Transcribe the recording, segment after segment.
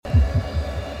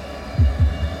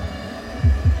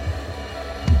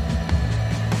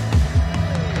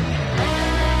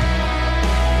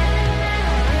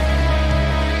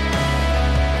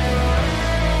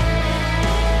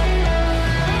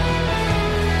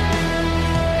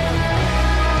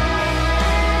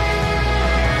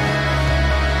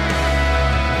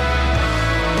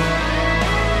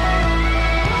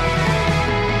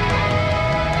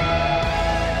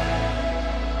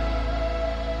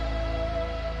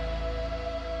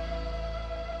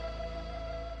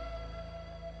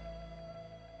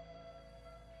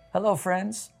Hello,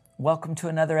 friends. Welcome to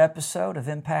another episode of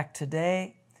Impact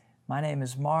Today. My name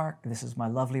is Mark. This is my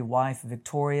lovely wife,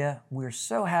 Victoria. We're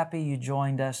so happy you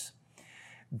joined us.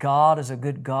 God is a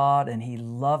good God, and He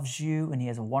loves you, and He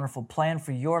has a wonderful plan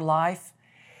for your life,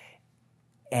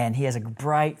 and He has a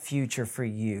bright future for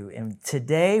you. And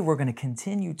today we're going to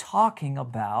continue talking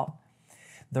about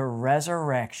the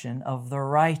resurrection of the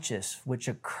righteous, which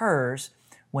occurs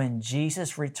when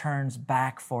Jesus returns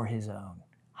back for His own.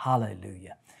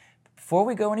 Hallelujah. Before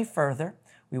we go any further,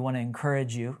 we want to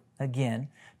encourage you, again,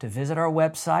 to visit our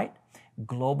website,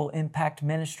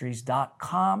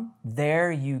 globalimpactministries.com. There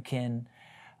you can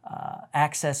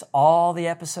access all the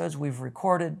episodes we've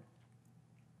recorded.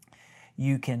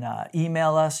 You can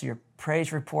email us your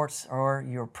praise reports or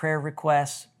your prayer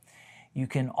requests. You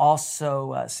can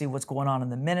also see what's going on in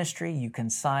the ministry. You can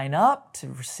sign up to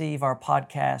receive our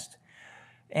podcast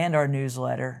and our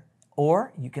newsletter.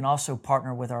 Or you can also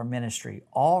partner with our ministry,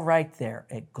 all right there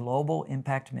at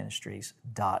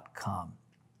globalimpactministries.com.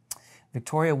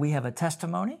 Victoria, we have a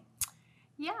testimony?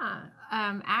 Yeah,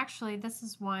 actually, this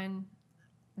is one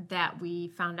that we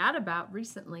found out about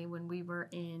recently when we were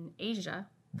in Asia.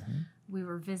 Mm-hmm. We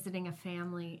were visiting a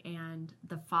family, and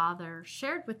the father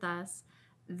shared with us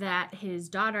that his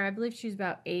daughter, I believe she was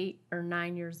about 8 or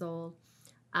 9 years old,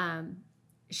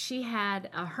 she had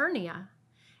a hernia,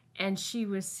 and she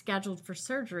was scheduled for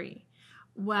surgery.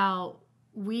 Well,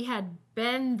 we had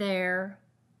been there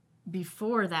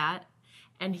before that,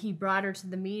 and he brought her to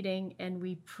the meeting, and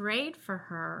we prayed for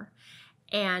her,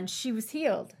 and she was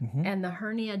healed. Mm-hmm. And the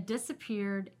hernia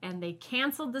disappeared, and they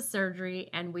canceled the surgery,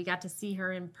 and we got to see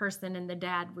her in person, and the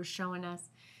dad was showing us,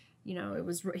 he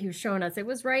was showing us it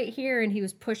was right here, and he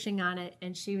was pushing on it,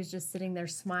 and she was just sitting there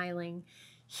smiling,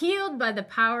 healed by the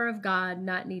power of God,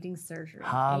 not needing surgery.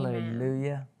 Hallelujah.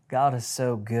 Amen. God is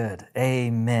so good.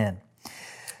 Amen.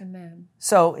 Amen.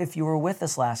 So if you were with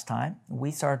us last time,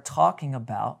 we started talking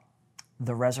about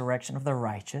the resurrection of the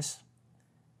righteous,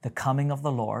 the coming of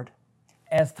the Lord.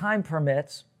 As time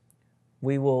permits,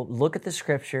 we will look at the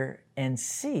scripture and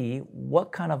see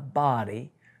what kind of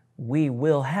body we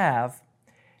will have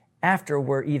after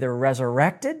we're either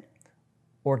resurrected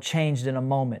or changed in a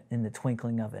moment, in the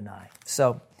twinkling of an eye.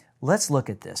 So let's look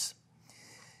at this.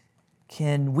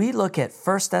 Can we look at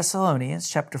 1 Thessalonians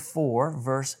chapter 4,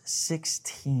 verse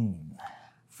 16?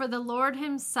 For the Lord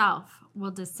himself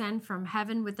will descend from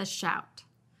heaven with a shout,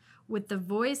 with the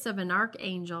voice of an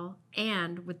archangel,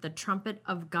 and with the trumpet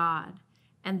of God,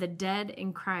 and the dead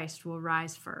in Christ will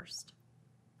rise first.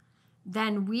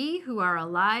 Then we who are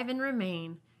alive and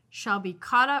remain shall be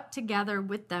caught up together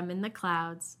with them in the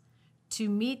clouds, to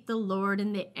meet the Lord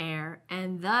in the air,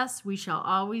 and thus we shall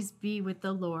always be with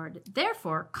the Lord.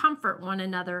 Therefore, comfort one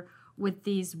another with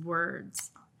these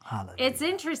words. Hallelujah. It's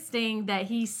interesting that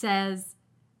he says,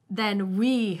 then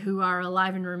we who are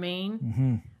alive and remain.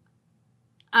 Mm-hmm.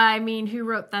 I mean, who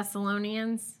wrote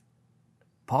Thessalonians?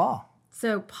 Paul.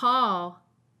 So Paul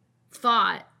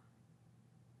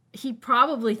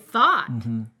probably thought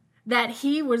mm-hmm. that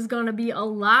he was going to be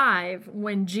alive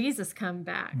when Jesus come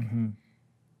back. Mm-hmm.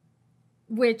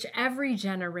 Which every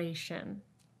generation,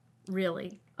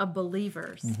 really, of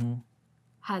believers mm-hmm.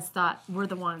 has thought, we're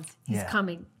the ones. He's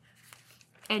coming.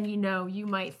 And you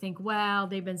might think, well,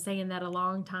 they've been saying that a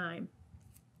long time.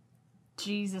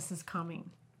 Jesus is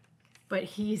coming. But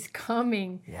he's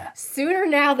coming sooner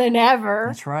now than ever.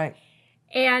 That's right.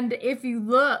 And if you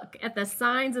look at the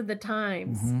signs of the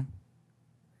times, mm-hmm.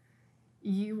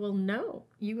 you will know,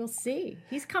 you will see.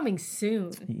 He's coming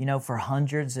soon. For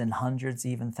hundreds and hundreds,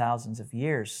 even thousands of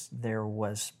years, there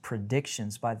was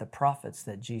predictions by the prophets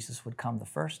that Jesus would come the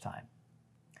first time.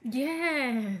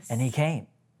 Yes. And he came.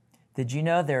 Did you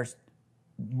know there's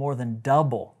more than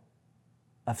double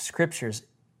of scriptures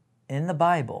in the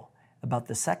Bible about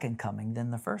the second coming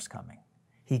than the first coming?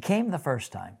 He came the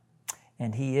first time,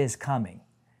 and he is coming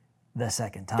the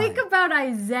second time. Think about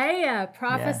Isaiah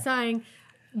prophesying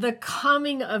the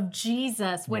coming of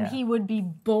Jesus when he would be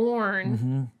born.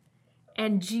 Mm-hmm.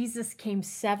 And Jesus came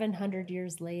 700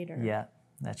 years later. Yeah,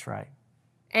 that's right.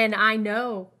 And I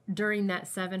know during that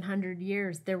 700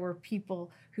 years, there were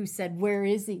people who said, where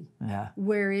is he? Yeah.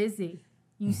 Where is he?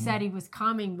 You mm-hmm. said he was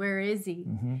coming. Where is he?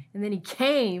 Mm-hmm. And then he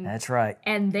came. That's right.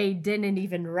 And they didn't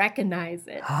even recognize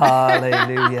it.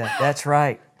 Hallelujah. That's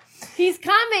right. He's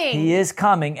coming. He is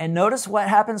coming. And notice what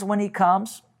happens when he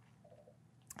comes.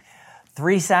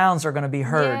 3 sounds are going to be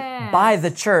heard by the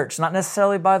church, not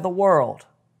necessarily by the world.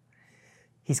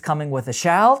 He's coming with a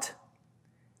shout,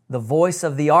 the voice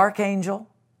of the archangel,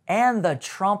 and the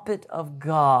trumpet of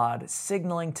God,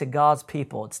 signaling to God's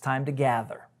people it's time to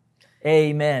gather.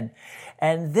 Amen.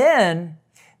 And then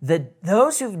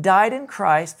Those who've died in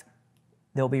Christ,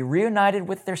 they'll be reunited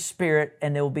with their spirit,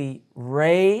 and they'll be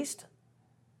raised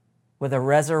with a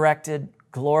resurrected,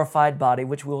 glorified body,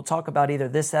 which we will talk about either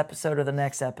this episode or the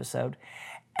next episode.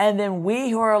 And then we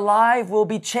who are alive will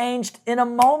be changed in a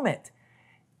moment,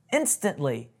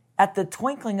 instantly, at the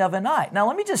twinkling of an eye. Now,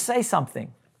 let me just say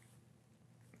something.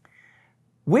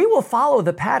 We will follow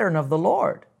the pattern of the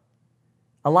Lord.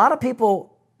 A lot of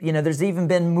people, there's even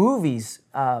been movies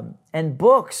and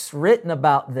books written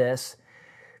about this,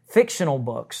 fictional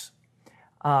books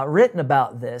written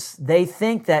about this. They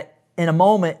think that in a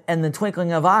moment, in the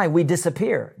twinkling of an eye, we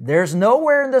disappear. There's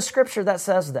nowhere in the scripture that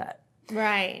says that.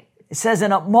 Right. It says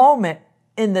in a moment,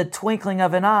 in the twinkling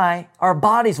of an eye, our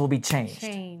bodies will be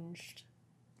changed.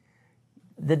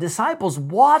 The disciples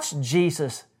watched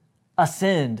Jesus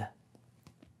ascend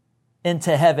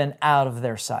into heaven out of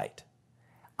their sight.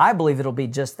 I believe it'll be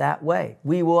just that way.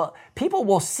 People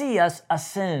will see us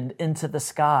ascend into the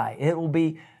sky. It will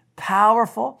be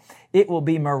powerful. It will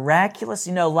be miraculous.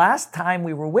 Last time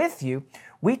we were with you,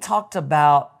 we talked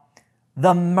about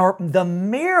the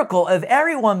miracle of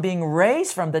everyone being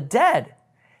raised from the dead.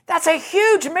 That's a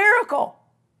huge miracle.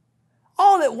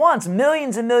 All at once,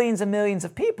 millions and millions and millions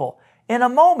of people in a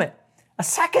moment. A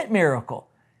second miracle.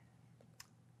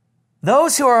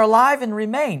 Those who are alive and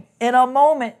remain in a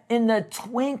moment, in the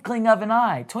twinkling of an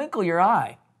eye. Twinkle your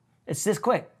eye. It's this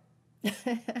quick.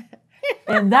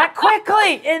 And that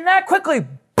quickly,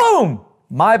 boom,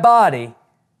 my body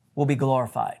will be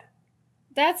glorified.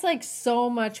 That's like so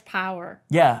much power.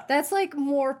 Yeah. That's like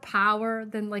more power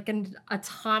than like an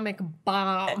atomic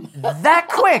bomb. That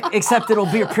quick, except it'll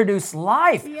produce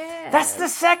life. Yeah. That's the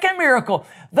second miracle.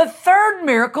 The third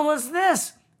miracle is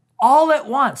this. All at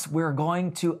once, we're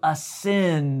going to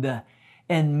ascend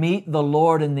and meet the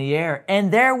Lord in the air.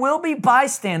 And there will be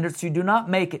bystanders who do not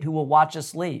make it, who will watch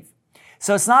us leave.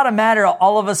 So it's not a matter of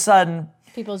all of a sudden,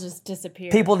 people just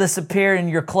disappear. People disappear and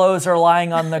your clothes are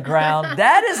lying on the ground.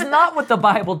 That is not what the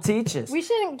Bible teaches. We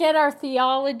shouldn't get our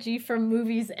theology from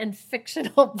movies and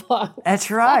fictional books.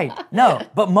 That's right. No,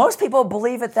 but most people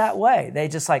believe it that way. They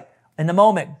just in the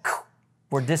moment,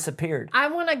 we're disappeared. I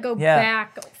want to go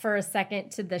back for a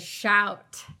second to the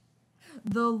shout.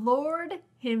 The Lord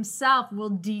himself will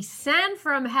descend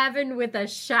from heaven with a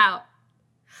shout.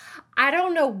 I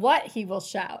don't know what he will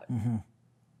shout. Mm-hmm.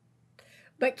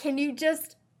 But can you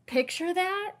just picture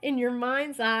that in your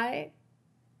mind's eye?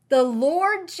 The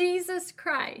Lord Jesus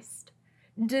Christ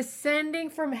descending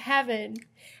from heaven,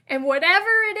 and whatever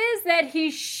it is that he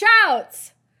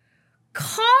shouts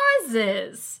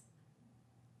causes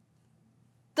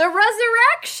the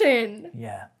resurrection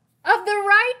of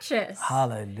the righteous.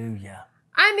 Hallelujah.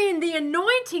 I mean, the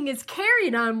anointing is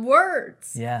carried on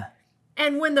words. Yeah.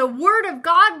 And when the word of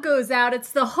God goes out,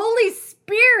 it's the Holy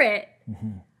Spirit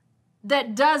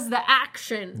that does the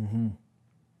action.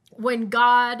 When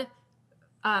God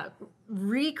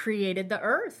recreated the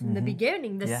earth in the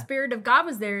beginning, the Spirit of God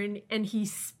was there, and he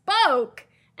spoke,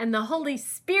 and the Holy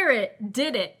Spirit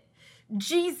did it.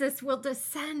 Jesus will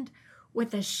descend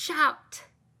with a shout,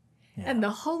 and the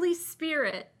Holy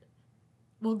Spirit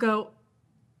will go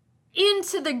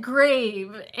into the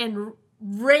grave and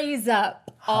raise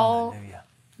up all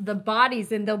the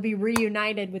bodies, and they'll be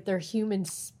reunited with their human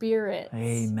spirits.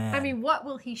 Amen. I mean, what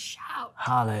will he shout?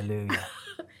 Hallelujah.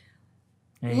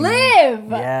 Live!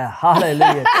 Yeah,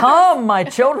 hallelujah. Come, my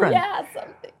children. Yeah,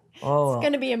 something. Oh, it's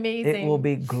going to be amazing. It will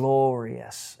be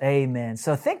glorious. Amen.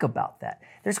 So think about that.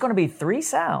 There's going to be three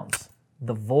sounds.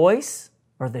 The voice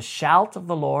or the shout of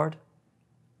the Lord,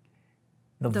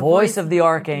 the voice of the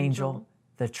archangel,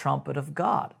 the trumpet of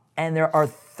God. And there are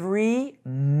three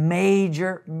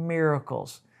major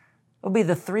miracles. It'll be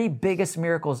the three biggest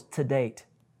miracles to date.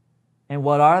 And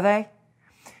what are they?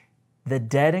 The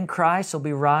dead in Christ will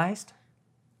be raised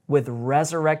with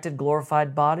resurrected,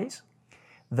 glorified bodies.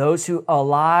 Those who are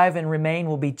alive and remain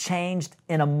will be changed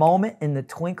in a moment, in the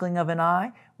twinkling of an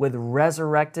eye, with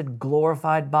resurrected,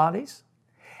 glorified bodies.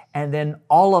 And then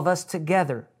all of us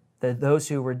together, those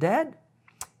who were dead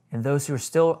and those who are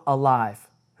still alive,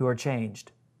 who are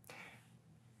changed,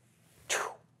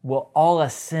 will all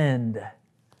ascend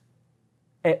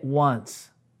at once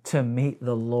to meet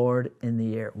the Lord in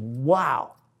the air.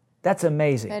 Wow, that's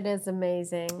amazing. It is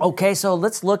amazing. Okay, so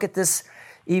let's look at this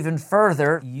even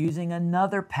further using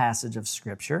another passage of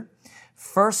Scripture.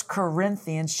 1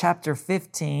 Corinthians chapter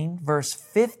 15, verse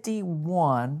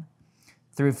 51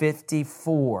 through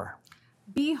 54.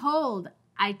 Behold,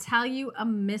 I tell you a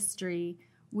mystery.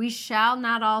 We shall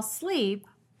not all sleep,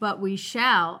 but we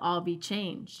shall all be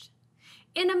changed.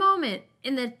 In a moment,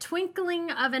 in the twinkling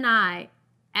of an eye,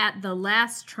 at the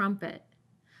last trumpet.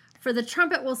 For the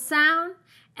trumpet will sound,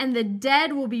 and the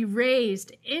dead will be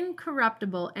raised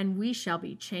incorruptible, and we shall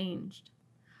be changed.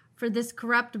 For this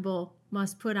corruptible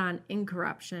must put on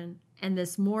incorruption, and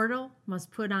this mortal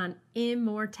must put on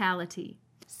immortality.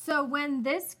 So when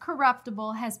this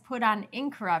corruptible has put on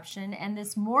incorruption, and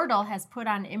this mortal has put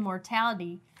on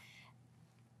immortality,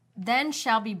 then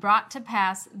shall be brought to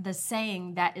pass the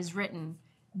saying that is written,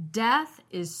 Death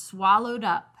is swallowed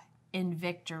up in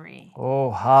victory.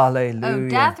 Oh, hallelujah. O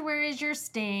death, where is your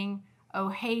sting? O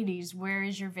Hades, where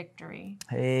is your victory?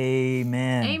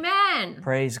 Amen. Amen.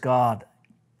 Praise God.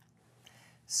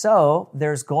 So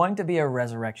there's going to be a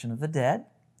resurrection of the dead,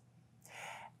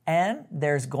 and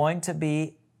there's going to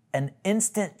be an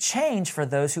instant change for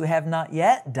those who have not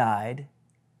yet died,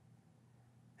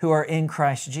 who are in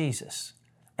Christ Jesus.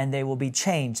 And they will be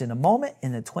changed in a moment,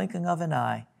 in the twinkling of an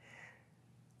eye.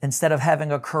 Instead of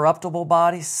having a corruptible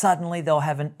body, suddenly they'll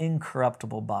have an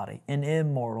incorruptible body, an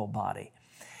immortal body.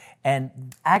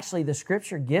 And actually, the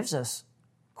Scripture gives us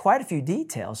quite a few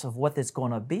details of what it's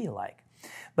going to be like.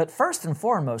 But first and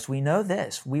foremost, we know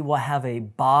this. We will have a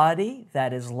body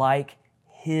that is like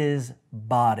His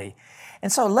body.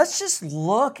 And so let's just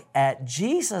look at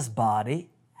Jesus' body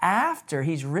after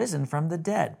He's risen from the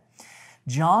dead.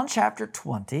 John chapter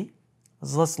 20,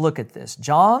 let's look at this.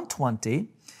 John 20,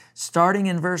 starting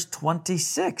in verse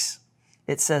 26,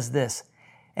 it says this,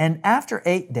 And after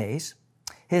 8 days,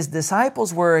 His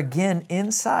disciples were again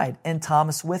inside, and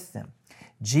Thomas with them.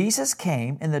 Jesus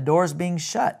came, and the doors being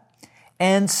shut,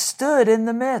 and stood in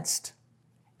the midst,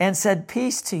 and said,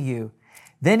 Peace to you.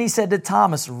 Then He said to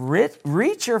Thomas,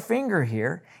 Reach your finger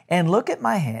here, and look at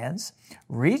my hands.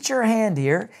 Reach your hand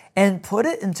here, and put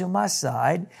it into my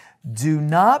side. Do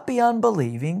not be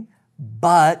unbelieving,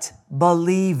 but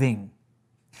believing.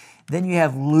 Then you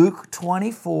have Luke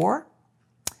 24,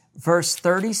 verse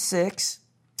 36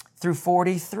 through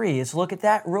 43. Let's look at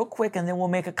that real quick, and then we'll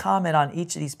make a comment on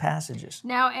each of these passages.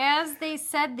 Now, as they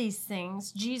said these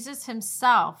things, Jesus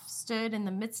Himself stood in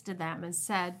the midst of them and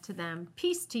said to them,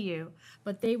 Peace to you.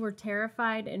 But they were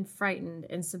terrified and frightened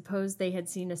and supposed they had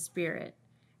seen a spirit.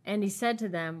 And He said to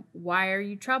them, Why are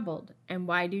you troubled? And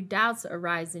why do doubts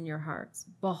arise in your hearts?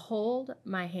 Behold,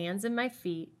 my hands and my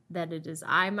feet, that it is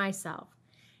I myself.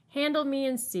 Handle me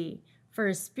and see, for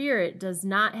a spirit does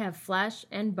not have flesh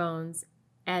and bones,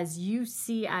 as you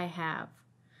see I have.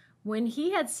 When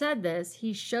He had said this,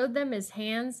 He showed them His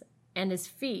hands and His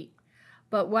feet.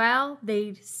 But while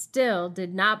they still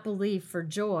did not believe for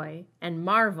joy and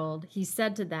marveled, He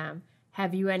said to them,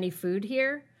 Have you any food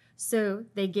here? So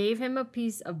they gave Him a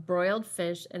piece of broiled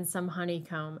fish and some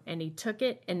honeycomb, and He took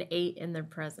it and ate in their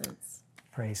presence.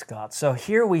 Praise God. So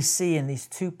here we see in these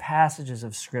two passages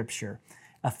of Scripture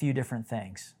a few different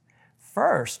things.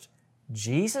 First,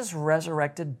 Jesus'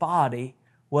 resurrected body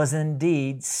was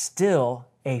indeed still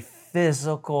a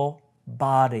physical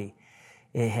body.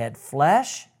 It had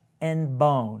flesh and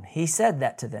bone. He said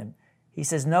that to them. He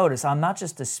says, notice, I'm not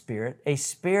just a spirit. A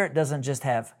spirit doesn't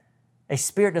have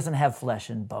flesh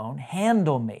and bone.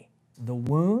 Handle me. The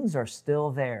wounds are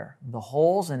still there. The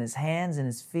holes in His hands and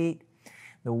His feet,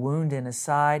 the wound in His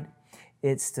side,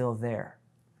 it's still there.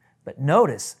 But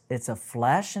notice, it's a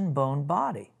flesh and bone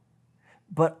body.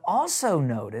 But also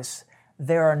notice,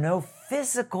 there are no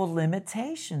physical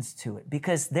limitations to it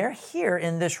because they're here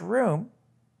in this room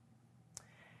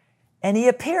and He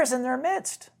appears in their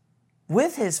midst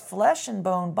with His flesh and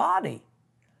bone body.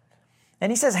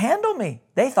 And He says, handle me.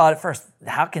 They thought at first,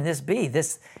 how can this be?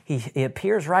 He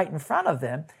appears right in front of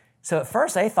them. So at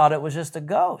first they thought it was just a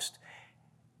ghost.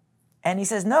 And He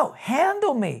says, no,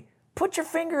 handle me. Put your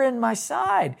finger in my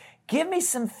side. Give me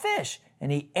some fish.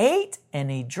 And He ate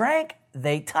and He drank.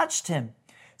 They touched Him.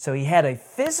 So He had a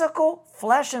physical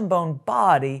flesh and bone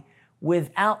body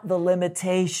without the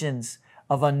limitations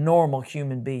of a normal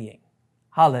human being.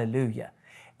 Hallelujah.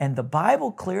 And the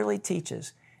Bible clearly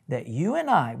teaches that you and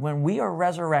I, when we are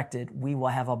resurrected, we will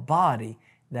have a body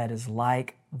that is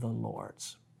like the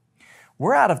Lord's.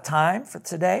 We're out of time for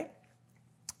today.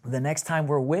 The next time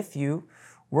we're with you,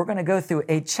 we're going to go through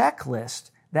a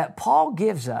checklist that Paul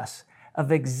gives us of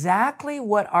exactly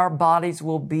what our bodies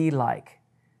will be like.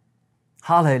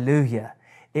 Hallelujah.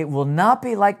 It will not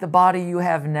be like the body you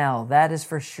have now. That is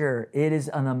for sure. It is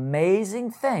an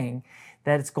amazing thing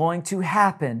that it's going to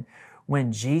happen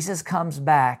when Jesus comes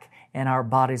back and our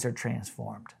bodies are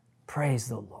transformed. Praise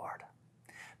the Lord.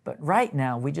 But right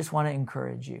now, we just want to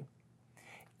encourage you.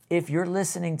 If you're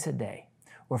listening today,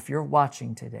 or if you're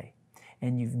watching today,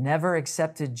 and you've never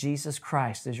accepted Jesus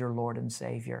Christ as your Lord and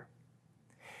Savior,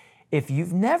 if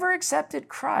you've never accepted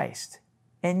Christ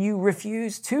and you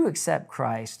refuse to accept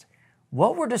Christ,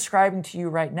 What we're describing to you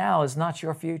right now is not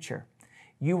your future.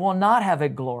 You will not have a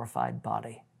glorified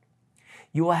body.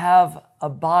 You will have a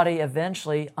body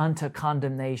eventually unto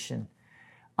condemnation,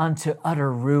 unto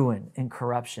utter ruin and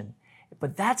corruption.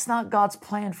 But that's not God's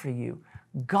plan for you.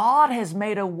 God has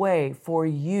made a way for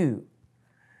you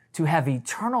to have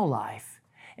eternal life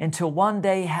and to one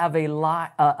day have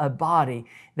a body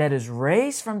that is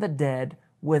raised from the dead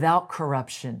without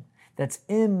corruption, that's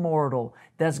immortal,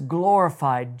 that's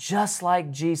glorified just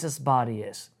like Jesus' body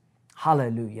is.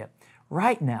 Hallelujah.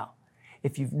 Right now,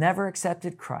 if you've never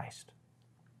accepted Christ,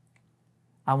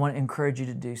 I want to encourage you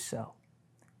to do so.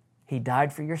 He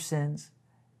died for your sins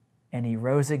and He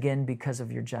rose again because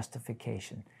of your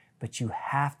justification. But you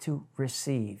have to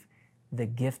receive the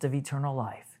gift of eternal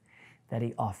life that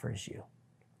He offers you.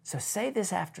 So say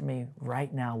this after me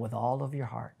right now with all of your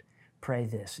heart. Pray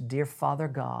this. Dear Father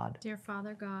God. Dear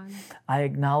Father God. I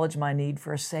acknowledge my need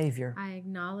for a Savior. I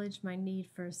acknowledge my need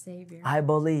for a Savior. I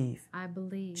believe.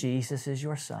 Jesus is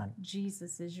your Son.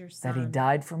 Jesus is your Son. That He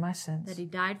died for my sins. That He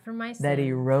died for my sins. That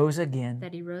He rose again.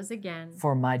 That He rose again.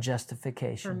 For my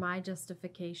justification. For my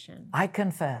justification. I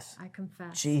confess.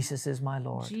 Jesus is my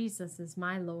Lord. Jesus is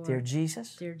my Lord. Dear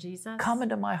Jesus. Dear Jesus. Come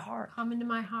into my heart. Come into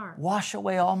my heart. Wash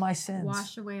away all my sins.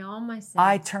 Wash away all my sins.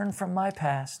 I turn from my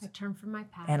past. I turn from my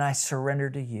past. And I surrender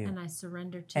to you. And I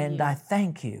surrender to you. And I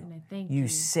thank you. And I thank you. You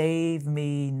save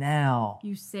me now.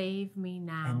 You save me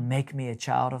now. And make me a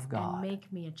child of God. And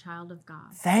make me a child of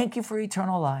God. Thank you for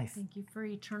eternal life. Thank you for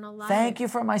eternal life. Thank you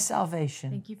for my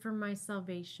salvation. Thank you for my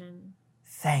salvation.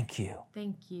 Thank you.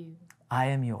 Thank you. I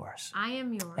am yours. I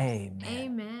am yours. Amen.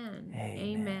 Amen.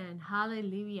 Amen.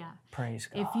 Hallelujah. Praise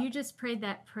God. If you just prayed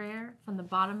that prayer from the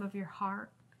bottom of your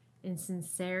heart in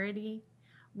sincerity,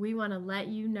 we want to let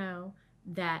you know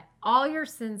that all your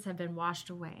sins have been washed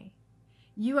away.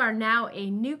 You are now a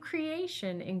new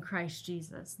creation in Christ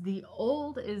Jesus. The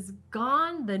old is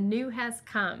gone, the new has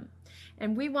come.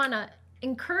 And we want to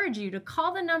encourage you to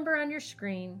call the number on your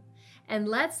screen and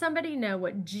let somebody know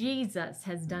what Jesus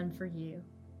has done for you.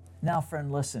 Now,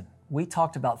 friend, listen. We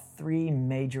talked about 3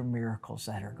 major miracles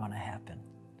that are going to happen.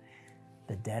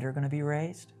 The dead are going to be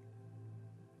raised.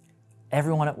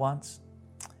 Everyone at once.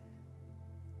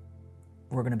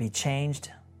 We're going to be changed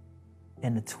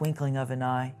in the twinkling of an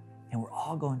eye, and we're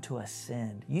all going to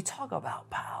ascend. You talk about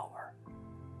power.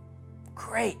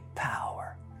 Great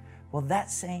power. Well,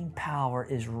 that same power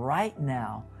is right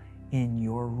now in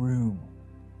your room,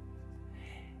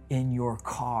 in your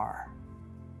car,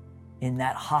 in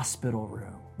that hospital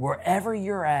room, wherever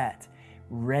you're at,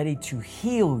 ready to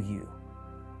heal you.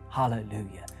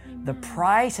 Hallelujah. Amen. The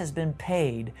price has been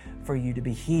paid for you to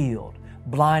be healed.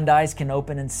 Blind eyes can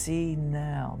open and see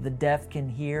now. The deaf can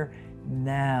hear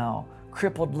now.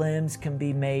 Crippled limbs can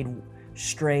be made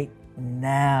straight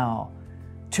now.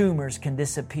 Tumors can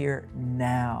disappear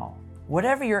now.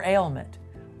 Whatever your ailment,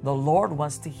 the Lord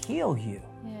wants to heal you.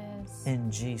 Yes. In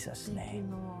Jesus' name.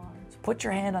 You, Lord. So put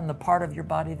your hand on the part of your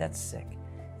body that's sick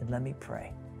and let me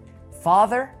pray.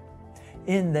 Father,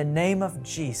 in the name of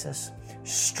Jesus,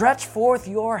 stretch forth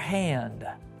your hand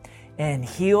and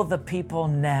heal the people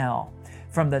now.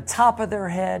 From the top of their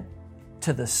head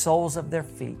to the soles of their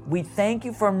feet. We thank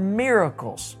you for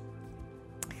miracles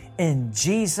in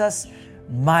Jesus'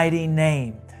 mighty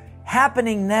name.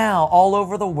 Happening now all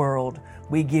over the world.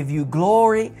 We give you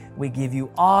glory, we give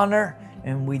you honor,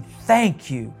 and we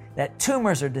thank you that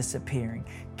tumors are disappearing,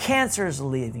 cancer is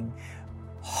leaving,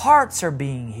 hearts are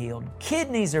being healed,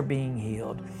 kidneys are being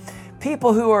healed.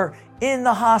 People who are in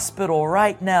the hospital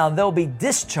right now, they'll be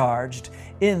discharged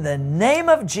in the name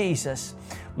of Jesus.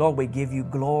 Lord, we give you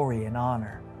glory and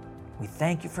honor. We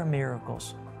thank you for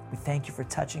miracles. We thank you for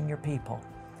touching your people.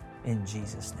 In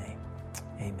Jesus' name,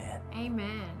 amen.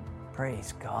 Amen.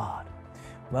 Praise God.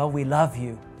 Well, we love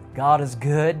you. God is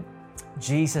good.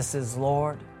 Jesus is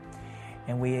Lord.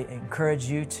 And we encourage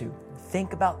you to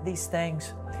think about these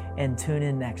things and tune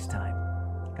in next time.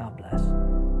 God bless.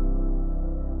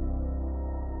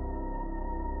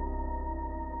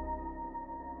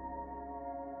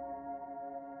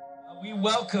 We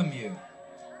welcome you.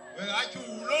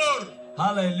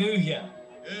 Hallelujah.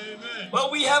 Amen. Well,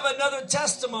 we have another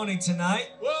testimony tonight.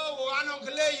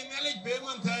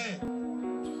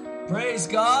 Praise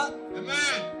God.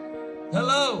 Amen.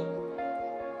 Hello.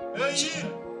 I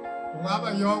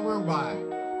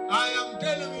am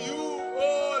telling you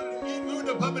all, you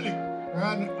the public. He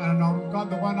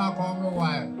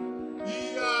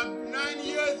had 9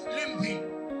 years limping.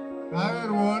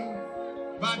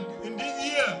 But in this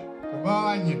year,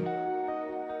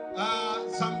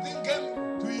 something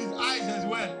came to his eyes as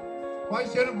well.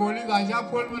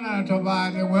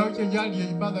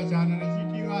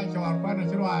 I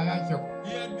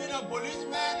he had been a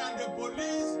policeman, and the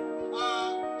police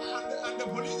and the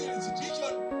police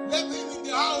institution left him in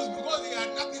the house because he had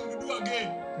nothing to do again.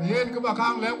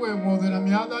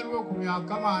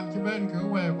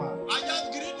 I just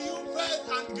greet you first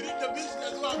and greet the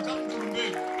business who have come to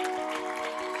Rumbek.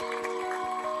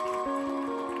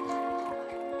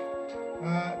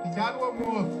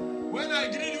 When I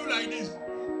greet you like this,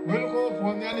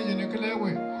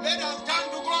 let us thank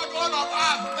to God, all of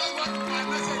us. That's what my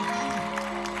message to you.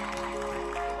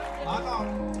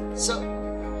 So,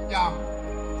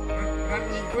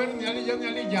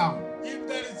 if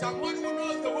there is someone who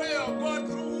knows the way of God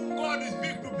through whom God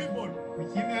speaks to people,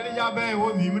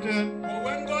 but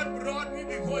when God brought me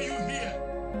before you here,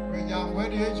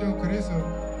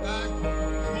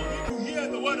 for me to hear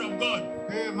the word of God,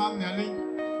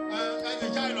 as a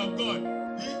child of God,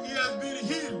 he has been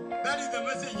healed. That is the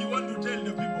message you want to tell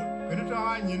the people.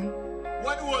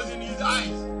 What was in his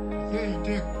eyes,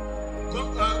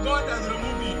 God has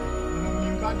removed it.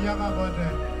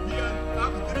 He has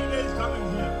after 3 days coming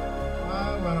here.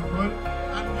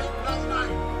 And then last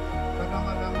night,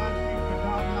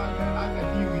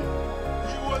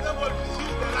 he was able to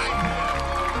see the light here.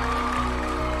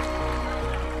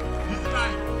 His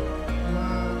light.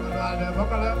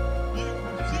 He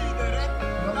could see the red,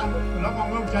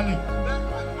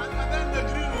 and then the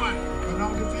green one.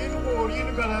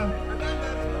 And then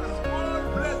there is a small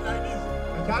place like this.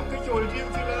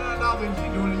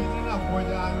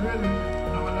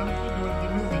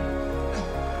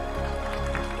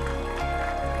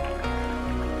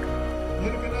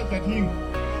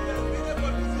 He has been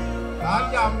able to see.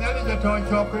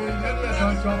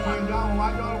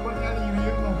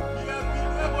 He has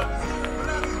been able to see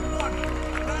blood is pouring.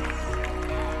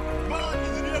 God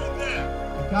is really there.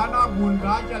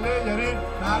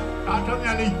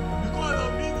 Because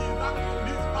of me,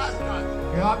 these pastors.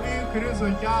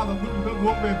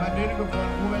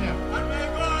 And may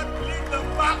God lead them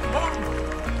back home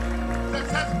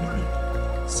successfully.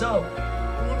 so,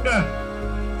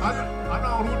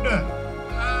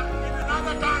 In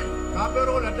another time,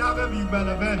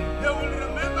 they will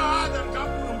remember us and come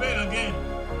to Rumbek again.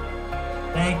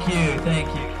 thank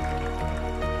you.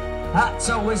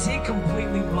 So was he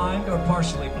completely blind or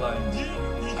partially blind?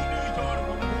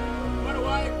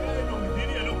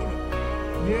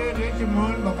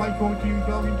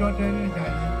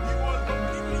 He was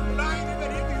completely blind,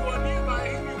 even if you were nearby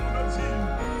him, you could not see him.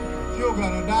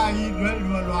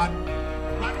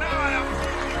 But now I am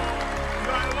seeing you.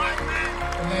 You are a white man.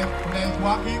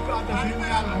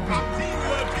 And I can see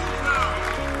your teeth now.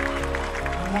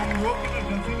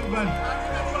 And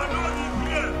even your nose is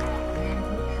here.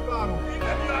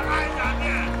 Even your eyes are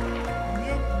there.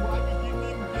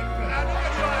 And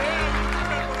even your hair is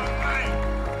different from mine.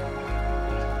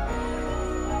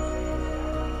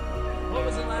 What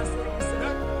was the last thing you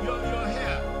said? Your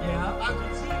hair, Yeah. I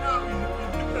can see now is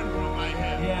different from my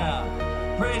hair.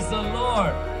 Yeah. Praise the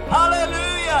Lord.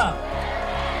 Hallelujah.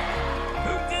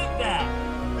 Who did that?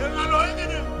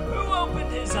 Who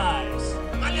opened his eyes?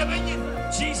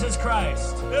 Jesus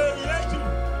Christ.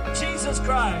 Jesus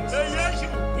Christ.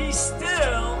 He's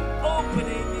still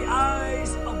opening the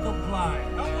eyes of the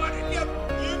blind.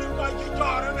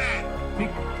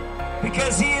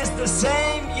 Because he is the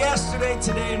same yesterday,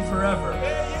 today, and forever.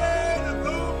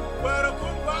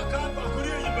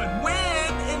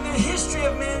 When in the history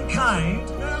of mankind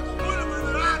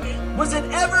was it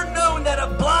ever known that a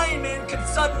blind man could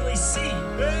suddenly see?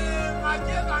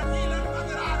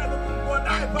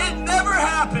 It never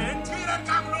happened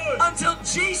until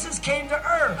Jesus came to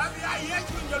earth.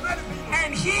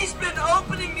 And he's been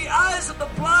opening the eyes of the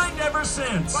blind ever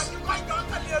since.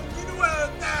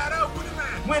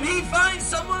 When he finds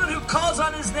someone who calls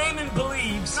on his name and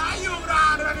believes,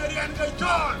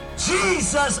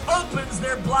 Jesus opens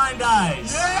their blind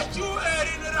eyes.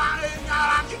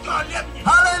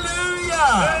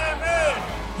 Hallelujah! Amen.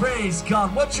 Praise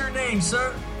God. What's your name,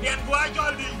 sir? His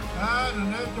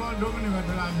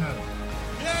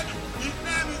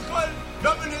name is called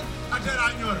Dominic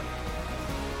Ateranyor.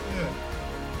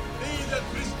 He is a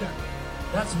Christian.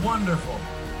 That's wonderful.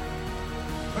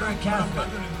 You're a Catholic.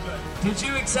 Did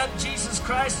you accept Jesus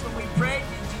Christ when we prayed?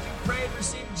 Did you pray and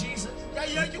receive Jesus?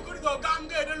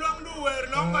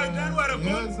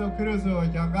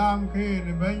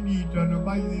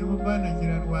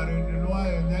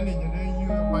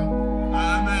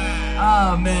 Amen.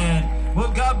 Amen.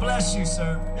 Well, God bless you,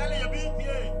 sir.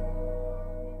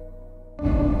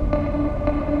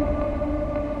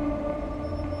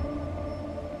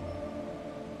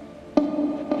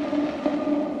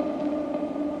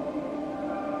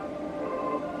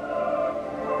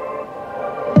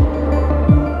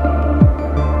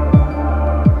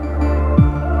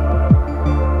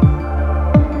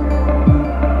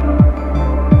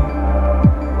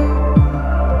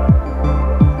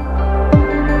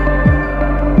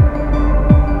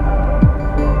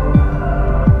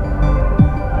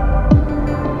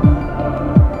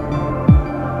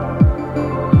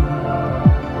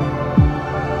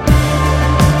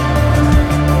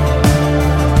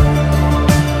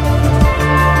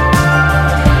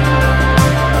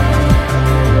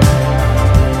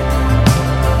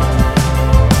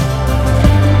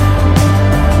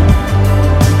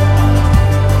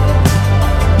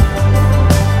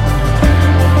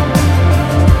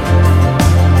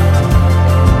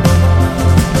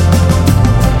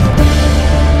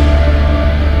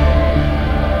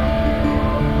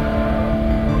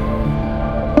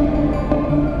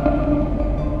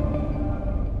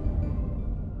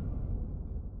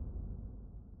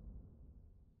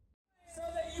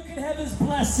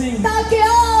 blessing. ताकि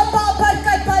आप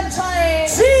बरकत बन जाए।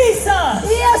 Jesus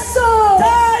Yeshu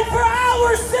died for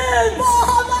our sins. वो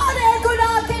हमारे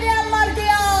गुनाह के लिए मर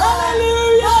गया।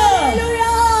 Hallelujah.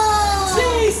 Hallelujah.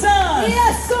 Jesus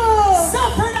Yeshu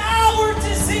suffered our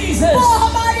diseases. वो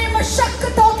हमारी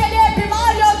मशक्कतों के लिए,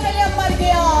 बीमारियों के लिए मर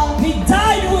गया। He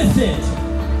died with it.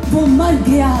 वो मर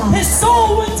गया। His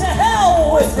soul went to hell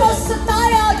with उसको it.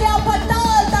 सताया गया,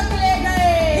 पाताल तक ले गए।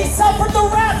 He suffered the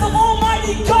wrath of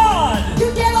Almighty God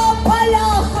क्योंकि वो भला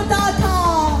खुदा था,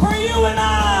 for you and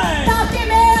I. ताकि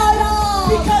मैं और आप,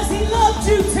 Because he loved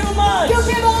you too much.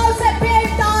 क्योंकि वो उसे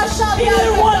बेतहाशा He प्यार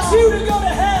didn't want करता। you to go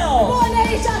to hell. वो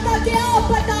नहीं चाहता कि आप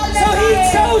पाताल में So he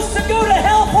जाएं। chose to go to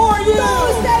hell for you. तो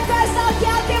उसने फैसला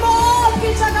किया कि वो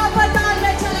आपकी जगह पाताल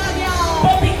में चला गया।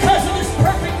 But because of his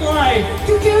perfect life,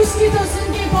 क्योंकि उसकी तो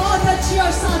जिंदगी बहुत अच्छी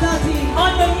और सादा थी,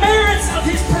 on the merits of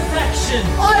his perfection,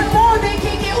 और वो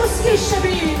देखेंगे उसकी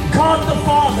शबीह, God the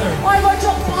Father और वो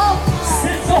जो बाप था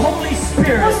sent the Holy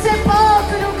Spirit उससे बाप